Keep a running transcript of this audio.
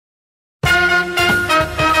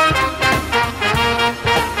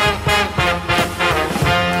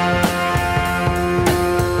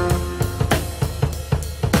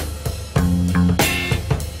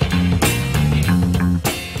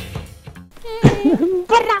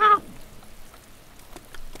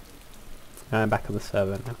I'm back on the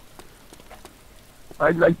server now.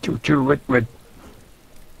 I'd like to chew it with.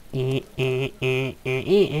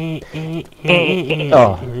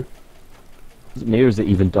 Oh. Is it me or is it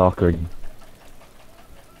even darker again?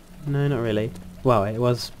 No, not really. Well, it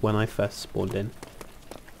was when I first spawned in.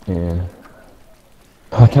 Yeah.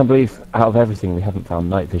 I can't believe out of everything we haven't found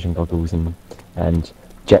night vision goggles and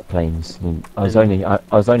jet planes. And I was only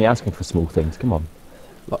asking for small things. Come on.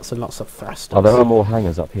 Lots and lots of thrusters. Oh, there are more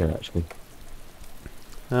hangars up here actually.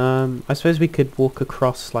 I suppose we could walk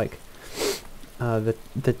across like the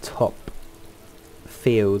top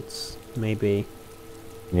fields, maybe.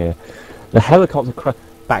 Yeah. The helicopter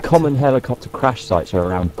common to helicopter crash sites are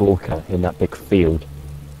around Gorka in that big field.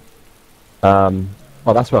 Oh,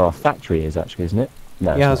 that's where our factory is actually, isn't it?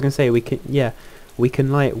 No, yeah, I was gonna say we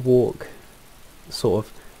can like walk sort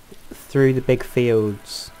of through the big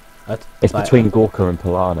fields. It's like, between Gorka and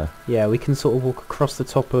Polana. Yeah, we can sort of walk across the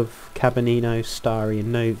top of Cabanino, Stari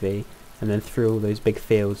and Novi, and then through all those big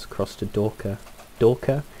fields across to Dorka.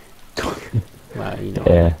 Dorka? Well, you know.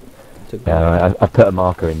 Yeah. I put a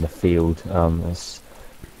marker in the field. It's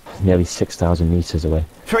nearly 6,000 meters away.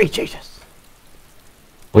 3 Jesus!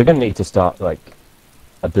 We're going to need to start, like,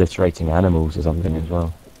 obliterating animals or something as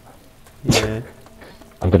well. Yeah.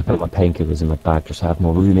 I'm going to put my painkillers in my bag just to have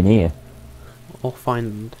more room in here. Or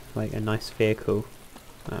find, like, a nice vehicle.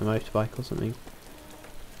 Like a motorbike or something.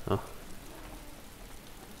 Oh.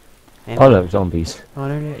 Oh no, zombies. Oh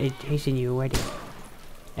no, it's chasing you already.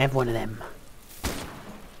 Have one of them.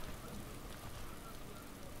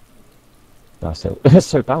 That's so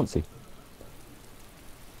bouncy.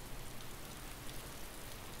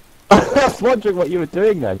 I was wondering what you were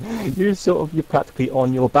doing then. You're practically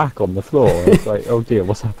on your back on the floor. It's like, oh dear,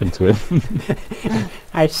 what's happened to him?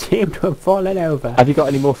 I seem to have fallen over. Have you got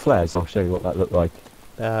any more flares? I'll show you what that looked like.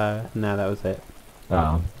 No, that was it.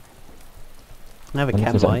 Oh. I have a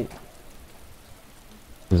chem light.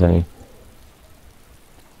 There's any...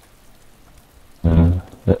 oh,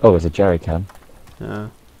 there's a jerry can.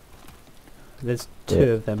 There's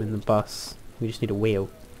 2 of them in the bus. We just need a wheel.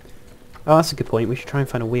 Oh, that's a good point. We should try and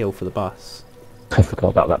find a wheel for the bus. I forgot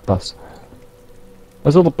about that bus.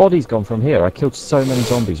 Where's all the bodies gone from here? I killed so many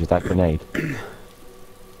zombies with that grenade.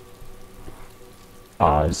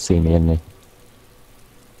 Ah, he's seen me, hasn't he?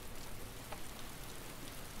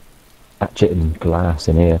 Hatchet and glass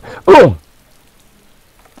in here. Oh!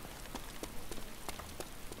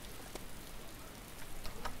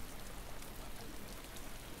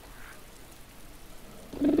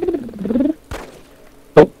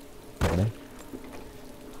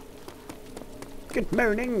 Good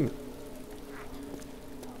morning!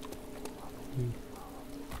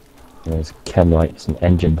 There's chem lights and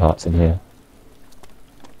engine parts in here.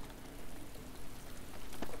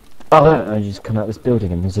 Oh, I just come out of this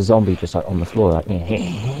building and there's a zombie just like on the floor like...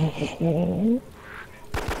 Oh,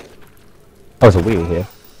 there's a wheel here.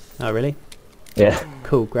 Oh, really? Yeah.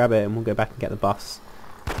 Cool, grab it and we'll go back and get the bus.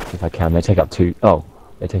 If I can. They take up 2... Oh,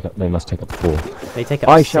 they must take up 4. They take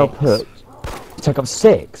up 6. Shall put... They take up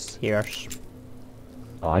 6? Yes.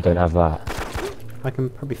 Oh, I don't have that. I can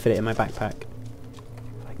probably fit it in my backpack.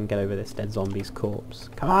 If I can get over this dead zombie's corpse.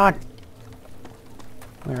 Come on!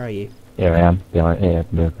 Where are you? Here I am. Behind...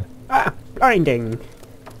 Yeah, Ah! Blinding!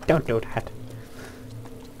 Don't do that.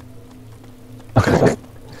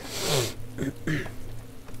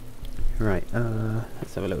 Right,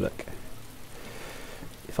 let's have a little look.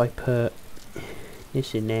 If I put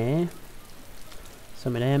this in there,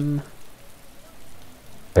 some of them,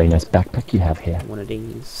 very nice backpack you have here. one of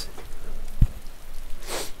these.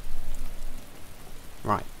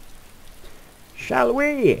 Right. Shall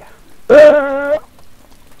we?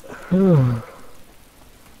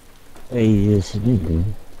 Yes,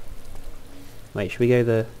 Wait, should we go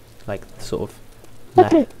the, like, sort of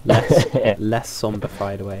less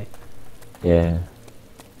zombified way? Yeah.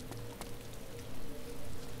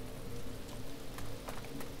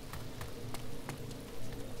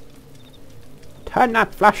 Turn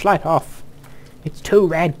that flashlight off. It's too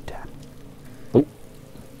red. Oh.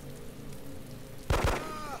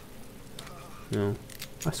 No.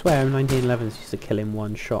 I swear 1911s used to kill in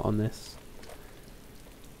one shot on this.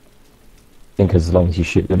 I think as long as you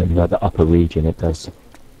shoot them in like, the upper region, it does.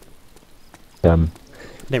 I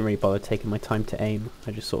didn't really bother taking my time to aim.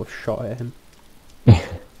 I just sort of shot at him.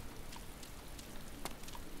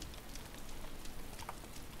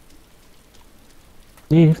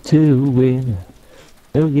 Live to win,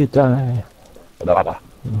 till you die.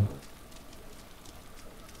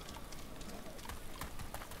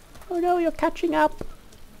 Oh no, you're catching up.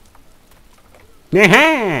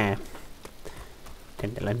 Aha!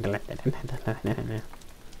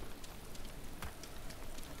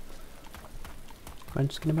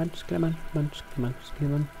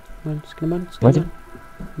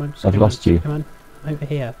 I've lost you. Come on, over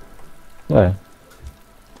here. Where?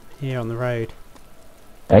 Here on the road.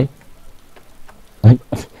 Eh?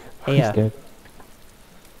 Here. Scared.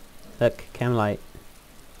 Look, cam light.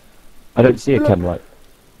 I don't see a chem light.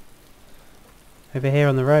 Over here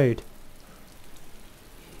on the road.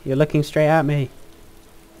 You're looking straight at me.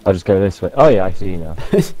 I'll just go this way. Oh yeah, I see you now.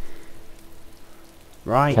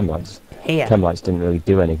 Right. Chem lights. Here. Chem lights didn't really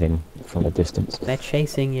do anything from a distance. They're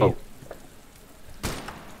chasing you. Oh.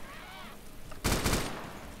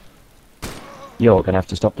 You're gonna have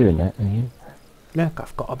to stop doing that, are you? Look,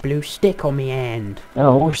 I've got a blue stick on me hand.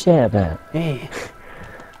 Oh, what's that about? Yeah.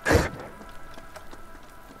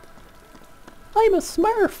 I'm a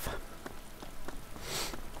smurf.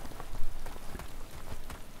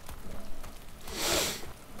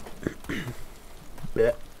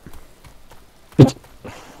 Blech.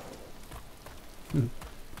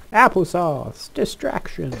 Applesauce.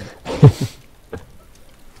 Distraction.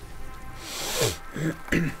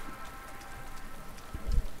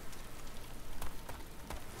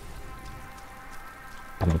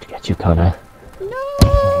 I'm going to get you, Connor.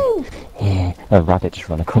 No. Yeah, a rabbit just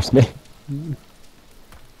ran across me.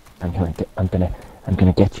 I'm gonna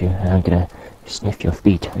get you, and I'm gonna sniff your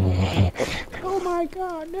feet. Oh my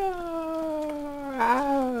God,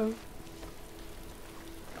 no.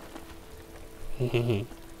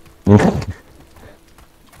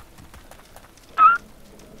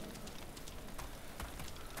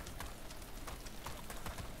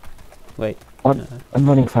 Wait. I'm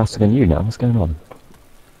running faster than you now. What's going on?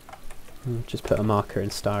 Just put a marker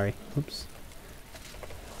in Starry. Oops.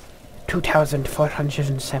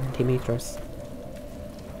 2,470 meters.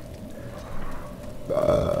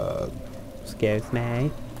 Excuse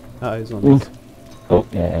me. Uh-oh, zombies. Oh,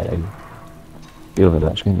 yeah. You're over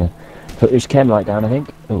that screen there. Put this chem light down, I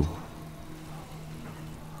think. Oh.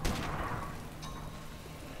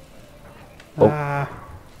 Oh.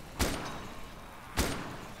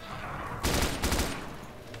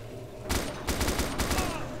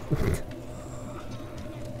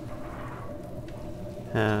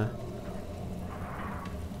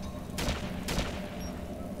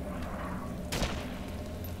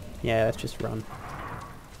 Yeah, let's just run.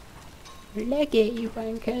 Leg it, you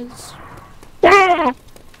wankers.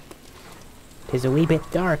 Tis a wee bit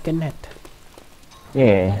dark, isn't it?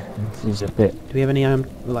 Yeah, this is a bit... Do we have any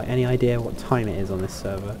any idea what time it is on this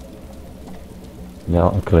server?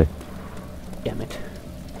 Not a clue. Damn it.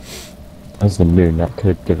 That's the moon, that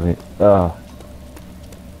could give me... Oh.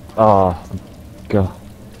 Oh, God.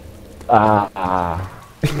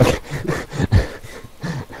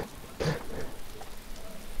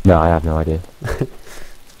 No, I have no idea.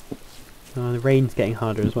 Oh, the rain's getting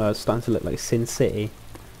harder as well. It's starting to look like Sin City.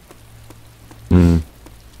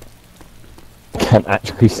 Can't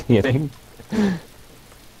actually see anything.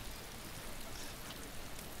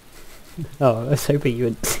 Oh, I was hoping you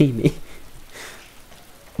wouldn't see me.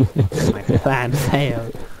 My plan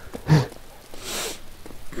failed.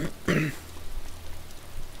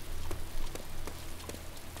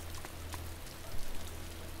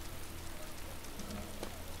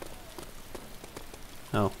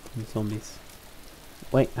 Oh, the zombies.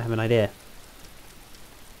 Wait, I have an idea.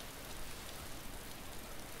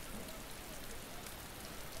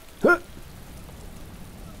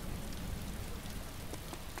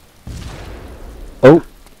 Oh!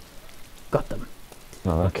 Got them.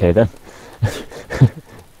 Oh, okay then.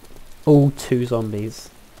 All 2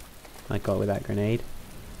 zombies I got with that grenade.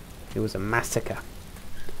 It was a massacre.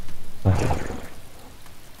 We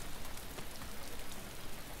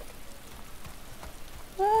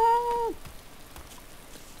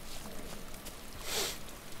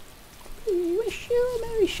wish you a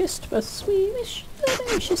Merry Christmas. We wish you a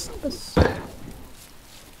Merry Christmas.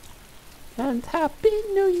 And Happy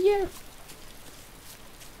New Year.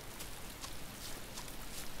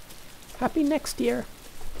 Happy next year.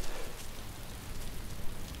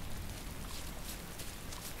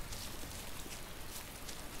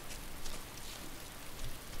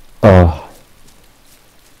 Oh.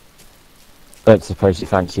 Don't suppose you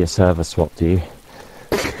fancy a server swap, do you?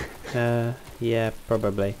 Yeah,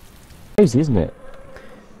 probably. Crazy, isn't it?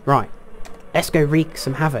 Right. Let's go wreak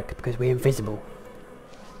some havoc because we're invisible.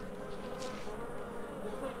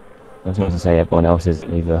 I was going to say everyone else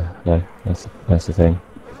isn't either. No, that's the thing.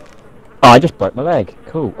 Oh, I just broke my leg.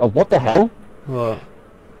 Cool. Oh, what the hell? What?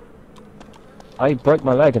 I broke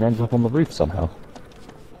my leg and ended up on the roof somehow.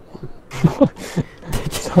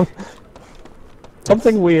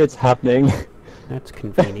 Something weird's happening. That's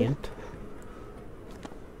convenient.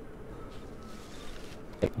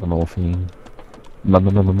 Take the morphine.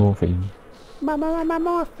 Morphine. Mama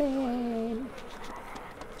morphine.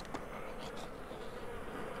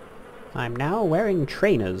 I'm now wearing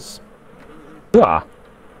trainers. Ah!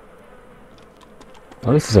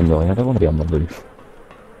 Oh, this is annoying. I don't want to be on the roof.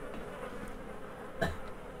 I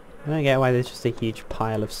don't get why there's just a huge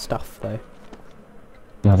pile of stuff though.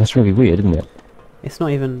 No, that's really weird, isn't it? It's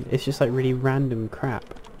not even, it's just like really random crap.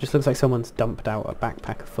 Just looks like someone's dumped out a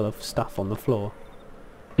backpack full of stuff on the floor.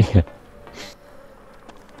 Yeah.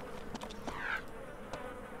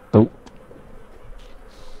 Oh.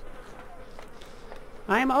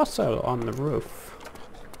 I'm also on the roof.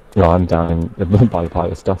 No, I'm down in by the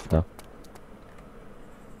pile of stuff now.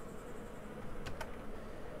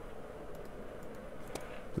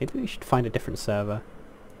 Maybe we should find a different server.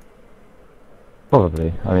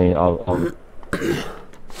 Probably. I mean, I'll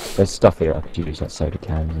there's stuff here I could use, like soda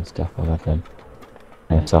cans and stuff. I'll have them.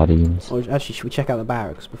 And sardines. Or actually, should we check out the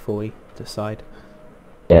barracks before we decide?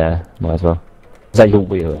 Yeah, might as well. Is that your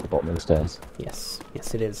wheel at the bottom of the stairs? Yes,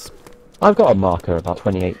 yes it is. I've got a marker about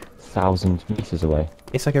 28,000 meters away.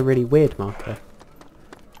 It's like a really weird marker.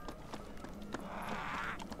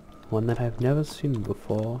 One that I've never seen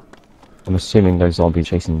before. I'm assuming those zombies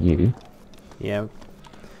chasing you. Yeah,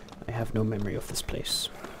 I have no memory of this place.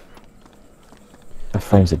 The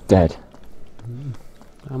frames are dead.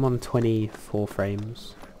 I'm on 24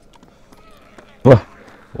 frames. Well,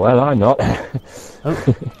 I'm not.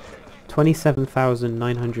 Oh,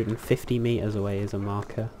 27,950 meters away is a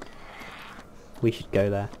marker. We should go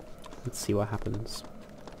there. Let's see what happens.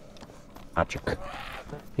 Magic.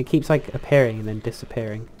 It keeps like appearing and then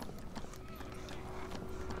disappearing.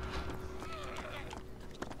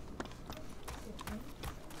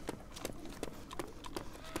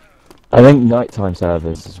 I think nighttime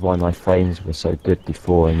servers is why my frames were so good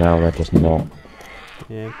before and now they're just not.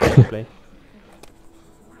 Yeah, probably.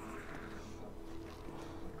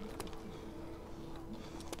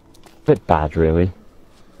 Bit bad, really.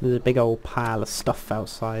 There's a big old pile of stuff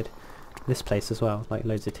outside this place as well, like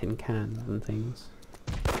loads of tin cans and things.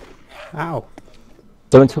 Ow!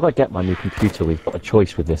 So until I get my new computer, we've got a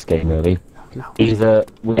choice with this game, really. No. Either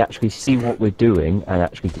we actually see what we're doing and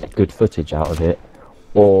actually get good footage out of it,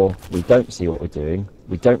 or we don't see what we're doing,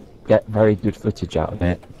 we don't get very good footage out of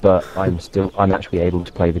it, but I'm actually able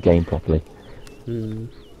to play the game properly. Hmm.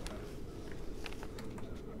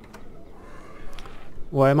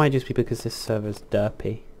 Well, it might just be because this server's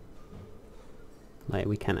derpy. Like,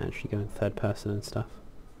 we can't actually go in third person and stuff.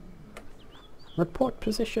 Report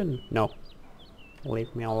position! No.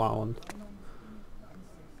 Leave me alone.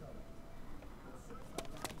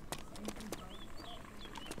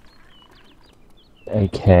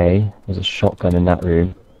 Okay, there's a shotgun in that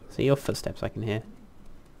room. See your footsteps I can hear.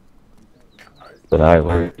 But I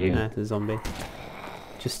where are you? Nah, it's a zombie.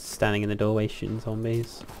 Just standing in the doorway shooting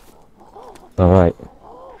zombies. Alright.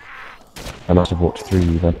 I must have walked through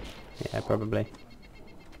you then. Yeah, probably.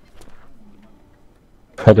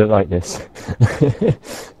 I don't like this.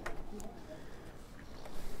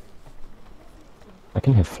 I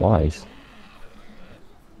can hear flies.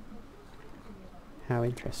 How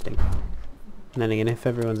interesting. And then again, if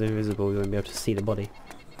everyone's invisible, we won't be able to see the body.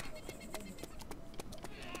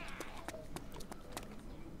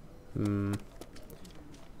 Hmm.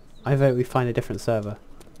 I vote we find a different server.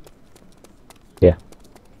 Yeah.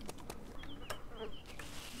 Oh,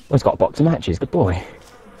 he's got a box of matches, good boy.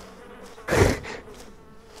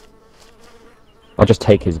 I'll just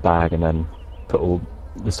take his bag and then put all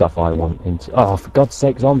the stuff I want into... Oh, for God's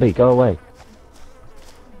sake, zombie, go away.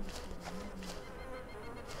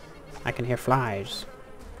 I can hear flies.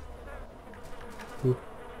 Ooh.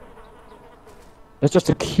 There's just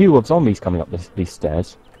a queue of zombies coming up these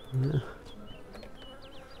stairs. Yeah.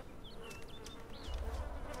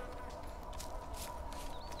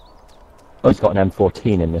 Oh, he's got an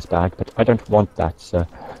M14 in this bag, but I don't want that, so...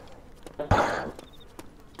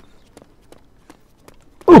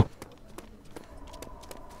 Ooh!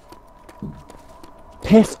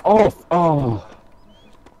 Piss off! Oh!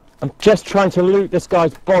 I'm just trying to loot this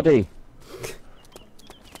guy's body!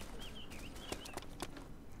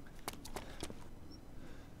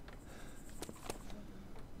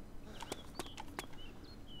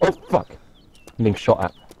 Oh, fuck! I'm being shot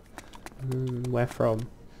at. Where from?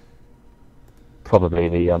 Probably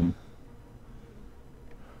the,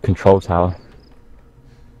 control tower.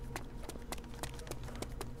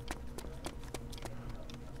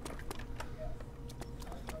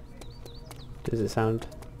 Does it sound?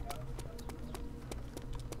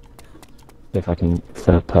 If I can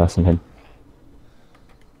third person him.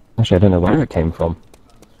 Actually, I don't know where it came from.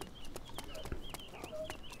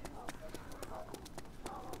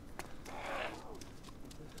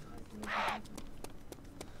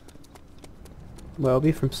 Well, it'll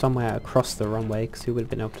be from somewhere across the runway, because he would have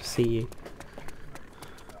been able to see you.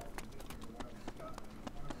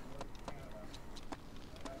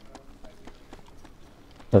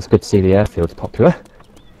 That's good to see the airfield's popular.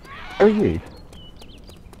 Where are you?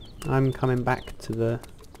 I'm coming back to the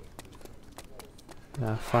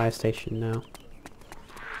fire station now.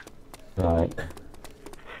 Right.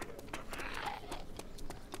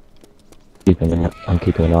 I'm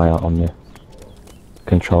keeping an eye out on the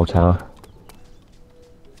control tower.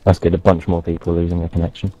 That's good, a bunch more people losing their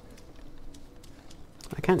connection.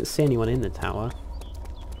 I can't see anyone in the tower.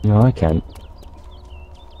 No, I can't.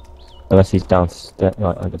 Unless he's downstairs,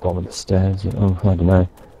 like at the bottom of the stairs. Oh, I don't know.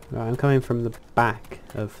 Right, I'm coming from the back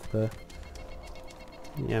of the...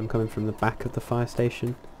 Yeah, I'm coming from the back of the fire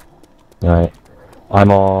station. Right.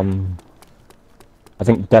 I'm on... I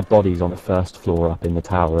think dead bodies on the first floor up in the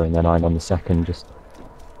tower, and then I'm on the second. Just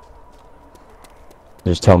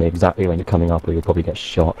tell me exactly when you're coming up, or you'll probably get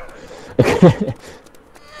shot.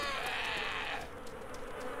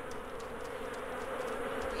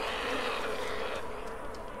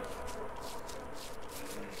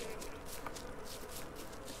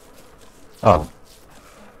 Oh,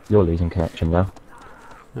 you're losing connection now.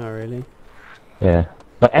 Oh, really? Yeah,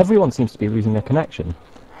 but everyone seems to be losing their connection.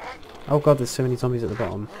 Oh god, there's so many zombies at the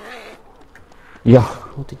bottom. Yeah,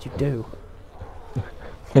 What did you do?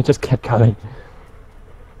 it just kept coming.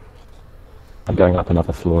 I'm going up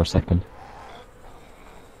another floor a second.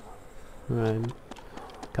 Right, I'm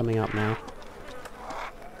coming up now.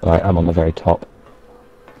 Right, I'm on the very top.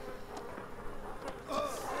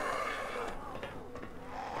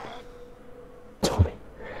 Tommy,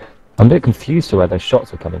 I'm a bit confused to where those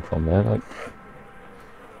shots are coming from there. Like,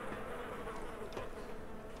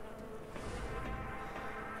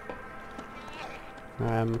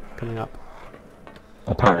 I'm coming up.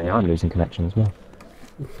 apparently I'm losing connection as well.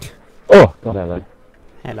 Oh, God, hello.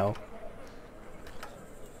 Hello.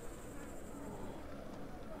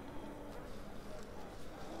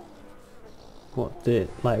 What did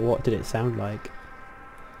it sound like?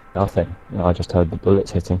 Nothing. No, I just heard the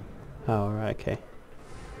bullets hitting. Oh, right, okay.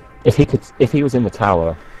 If he was in the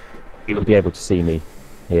tower, he would be able to see me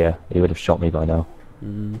here. He would have shot me by now.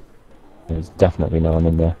 Mm. There's definitely no one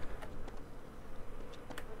in there.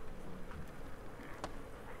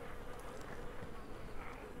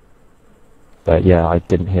 But yeah, I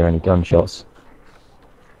didn't hear any gunshots.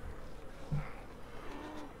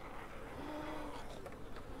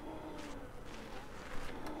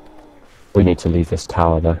 We need to leave this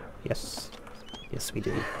tower though. Yes. Yes, we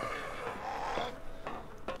do.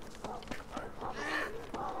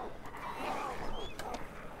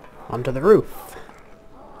 Onto the roof.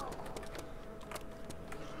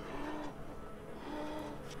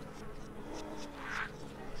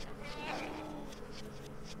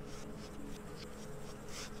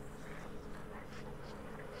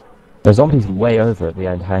 There's zombies way over at the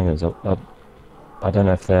end hangars. I don't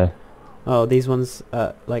know if they're... Oh, these ones,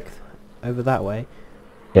 like, over that way.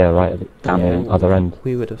 Yeah, right at the, down Yeah, the other end.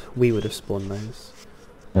 We would have spawned those.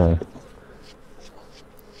 Yeah.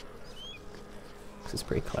 'Cause it's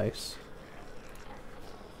pretty close.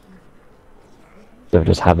 So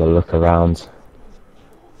just have a look around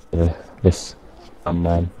this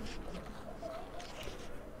unman.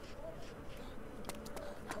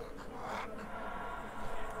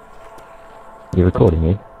 You recording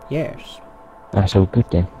me? Yes. That's all good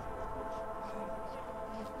then.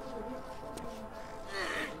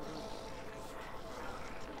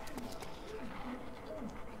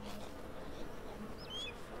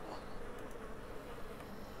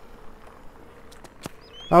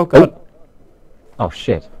 Oh god. Oh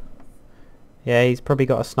shit. Yeah, he's probably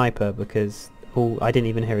got a sniper because I didn't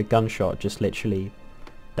even hear a gunshot, just literally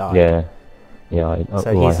died. Yeah. Yeah,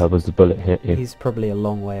 So all I heard was the bullet hit you. He's probably a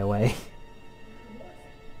long way away.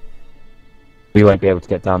 We won't be able to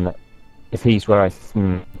get down that. If he's where I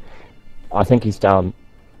think he's down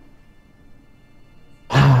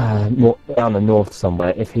more down the north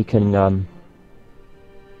somewhere. If he can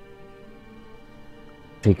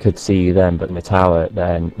if he could see you then, but in the tower,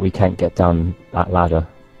 then we can't get down that ladder.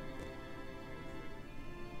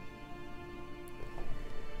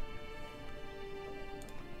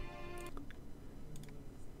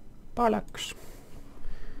 Bollocks.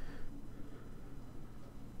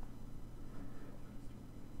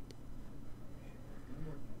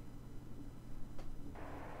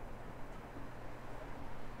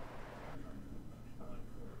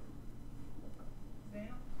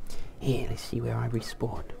 Here, let's see where I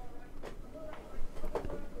respawn.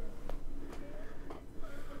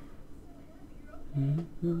 In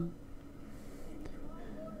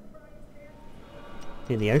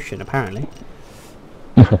the ocean, apparently.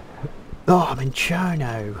 Oh, I'm in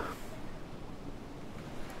Cherno.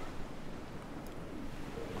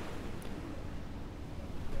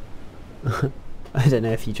 I don't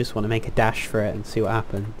know if you just want to make a dash for it and see what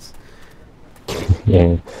happens.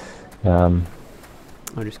 Yeah. I'm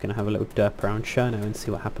just going to have a little derp around Cherno and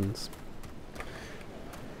see what happens.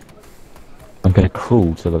 I'm going to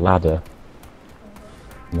crawl to the ladder.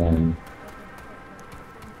 And then...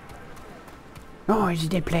 Oh, there's a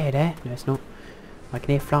dead player there. No, it's not. I can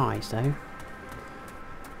hear flies, though.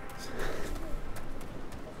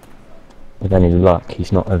 with any luck,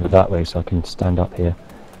 he's not over that way, so I can stand up here.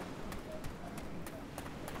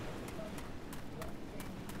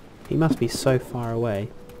 He must be so far away.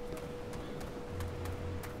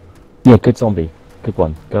 Yeah, good zombie. Good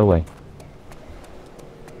one. Go away.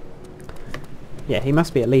 Yeah, he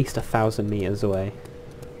must be at least 1,000 meters away.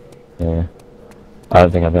 Yeah. I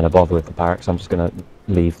don't think I'm going to bother with the barracks. I'm just going to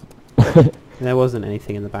leave. There wasn't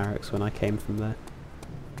anything in the barracks when I came from there.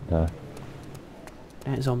 No.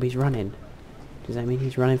 That zombie's running. Does that mean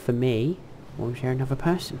he's running for me? Or is there another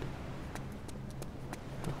person?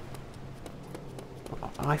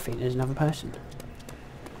 I think there's another person.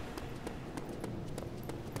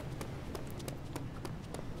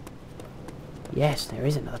 Yes, there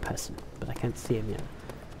is another person, but I can't see him yet.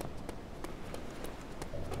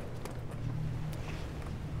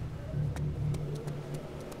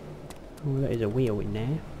 Oh, there is a wheel in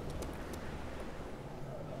there.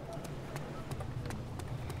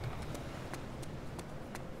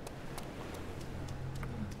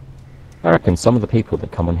 I reckon some of the people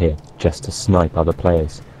that come on here just to snipe other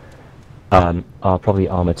players are probably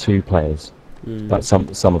Armour 2 players. But some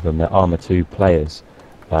of them, they're Armour 2 players.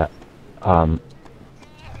 But no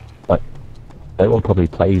one probably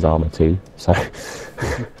plays Armour 2, so...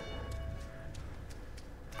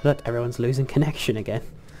 Look, everyone's losing connection again.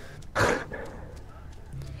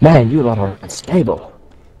 Man, you lot are unstable.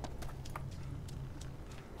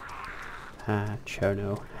 Ah,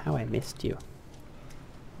 Chono, how I missed you.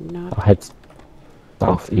 Not I'll head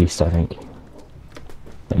southeast, I think.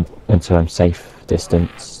 Until I'm safe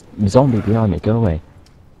distance. Zombie behind me, go away.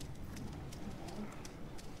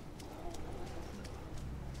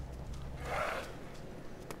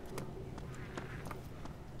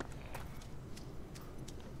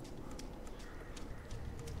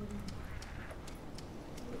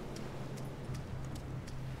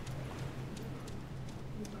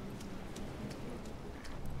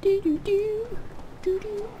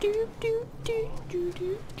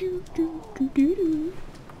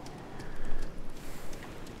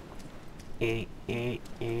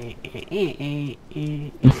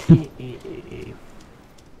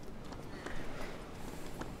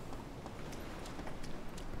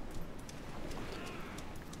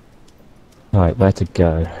 Right, where to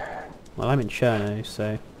go? Well, I'm in Cherno,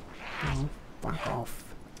 so... Oh, fuck off.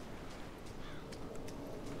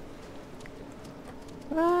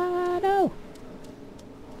 Ah, no!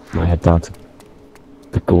 I head down to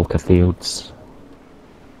the Gorka Fields.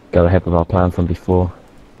 Go ahead with our plan from before.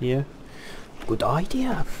 Yeah. Good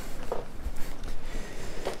idea.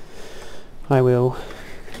 I will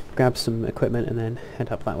grab some equipment and then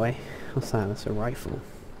head up that way. What's that? That's a rifle.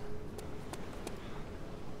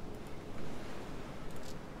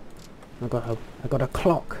 I got a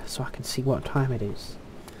clock so I can see what time it is.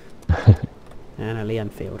 And a Lee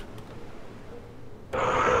Enfield.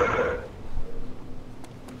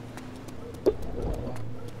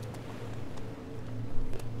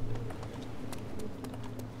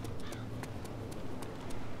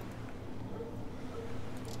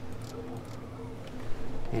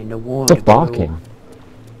 And the water. Stop barking.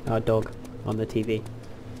 Our dog on the TV.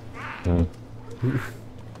 Mm.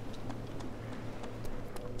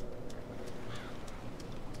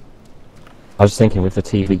 I was thinking with the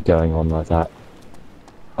TV going on like that,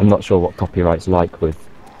 I'm not sure what copyright's like with...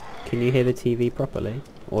 Can you hear the TV properly?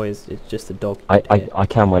 Or is it just the dog? I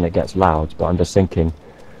can when it gets loud, but I'm just thinking,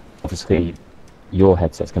 obviously, your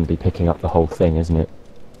headset's going to be picking up the whole thing, isn't it?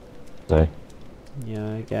 So...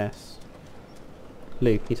 Yeah, I guess.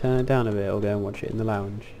 Luke, you turn it down a bit or go and watch it in the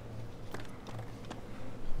lounge?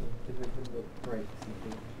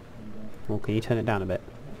 Well, can you turn it down a bit?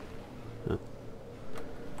 Oh.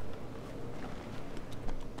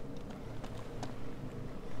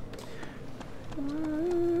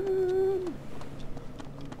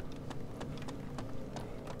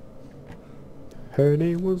 Her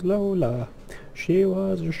name was Lola. She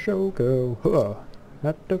was a showgirl. Huh.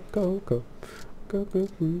 At the Coco. Coco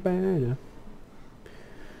Banana.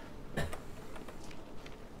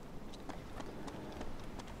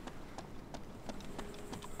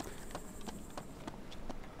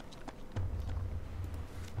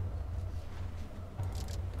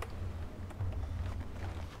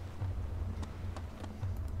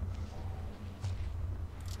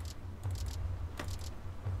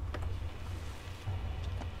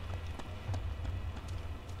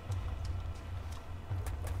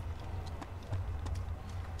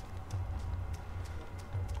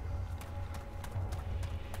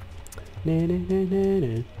 Na na na na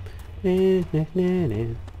na. Na na na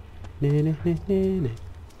na. Na na na na na.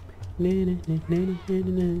 Na na na na na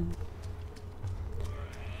na.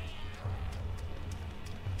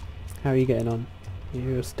 How are you getting on?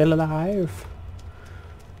 You're still alive?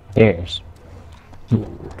 Yes. Good.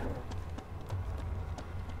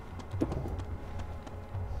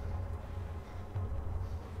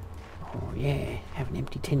 Oh yeah, have an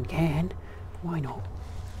empty tin can. Why not?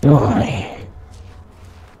 Oh,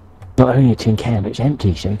 not only a tin can, but it's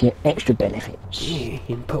empty, so you get extra benefits. Yeah, you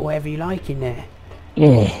can put whatever you like in there.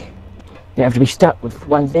 Yeah. You don't have to be stuck with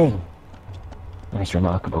one thing. That's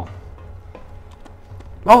remarkable.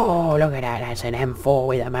 Oh, look at that, that's an M4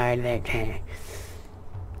 with a motor.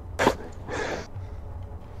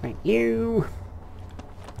 Thank you.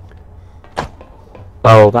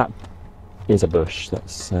 Oh, that is a bush.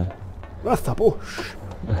 That's That's a bush.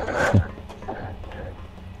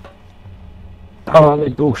 oh, the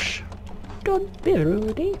bush. Don't be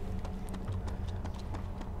rude.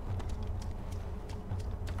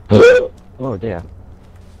 Oh dear.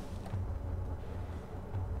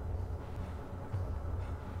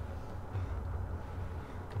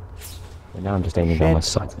 And now I'm just aiming down my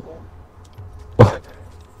sight.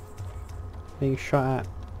 Being shot at.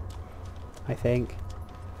 I think.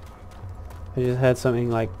 I just heard something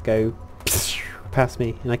like go past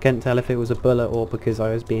me, and I couldn't tell if it was a bullet or because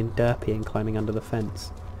I was being derpy and climbing under the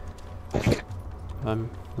fence. I'm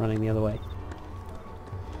running the other way.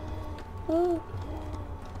 Oh.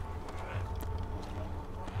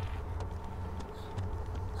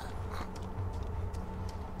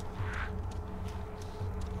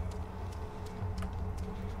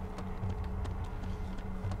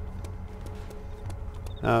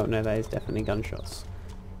 Oh no, that is definitely gunshots.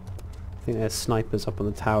 I think there's snipers up on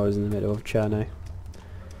the towers in the middle of Cherno.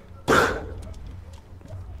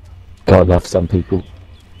 God love some people.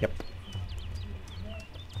 Yep.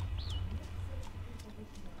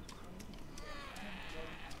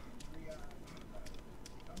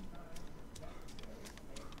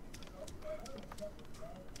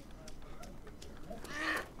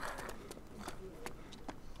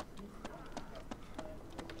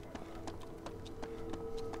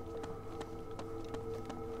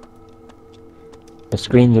 The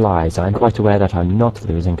screen lies. I'm quite aware that I'm not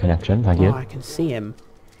losing connection, thank Oh, you. I can see him.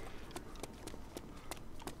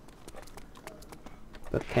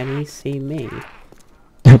 But can he see me?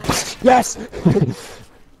 Yes!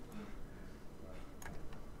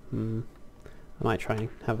 I might try and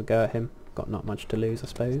have a go at him. Got not much to lose, I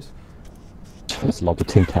suppose. Just lob a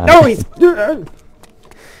tin can. No, he's...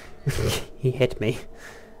 He hit me.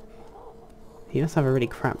 He must have a really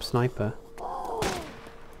crap sniper.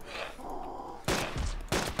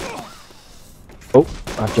 Oh,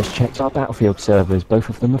 I've just checked our Battlefield servers. Both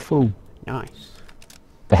of them are full. Nice.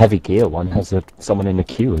 The heavy gear one has someone in the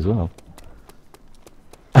queue as well.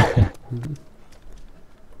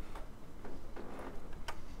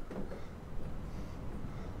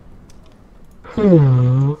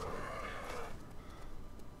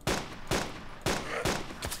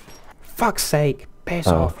 Fuck's sake! Piss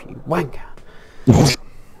off, you wanker!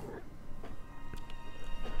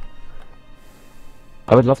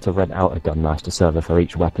 I would love to rent out a Gunmaster server for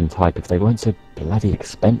each weapon type if they weren't so bloody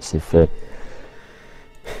expensive for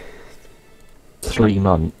 3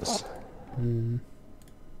 months.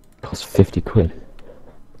 Cost 50 quid.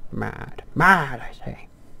 Mad. Mad, I say.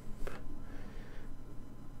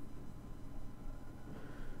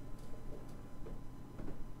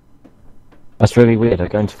 That's really weird. I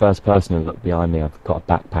go into first person and look behind me. I've got a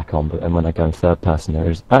backpack on, but then when I go in third person,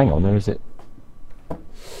 there is. Hang on, there is it.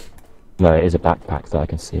 No, it is a backpack that I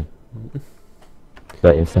can see.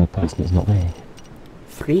 But in third person, it's not there.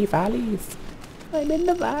 3 valleys. I'm in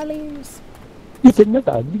the valleys. It's in the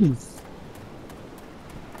valleys.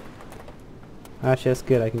 Actually, that's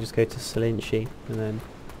good. I can just go to Salinchi, and then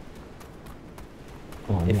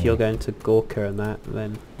Oh, if no. you're going to Gorka and that,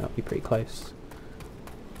 then that'll be pretty close.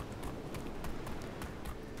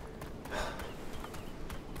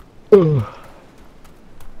 When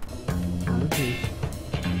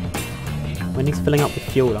he's filling up with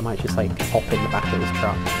fuel, I might just like hop in the back of his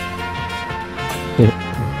truck.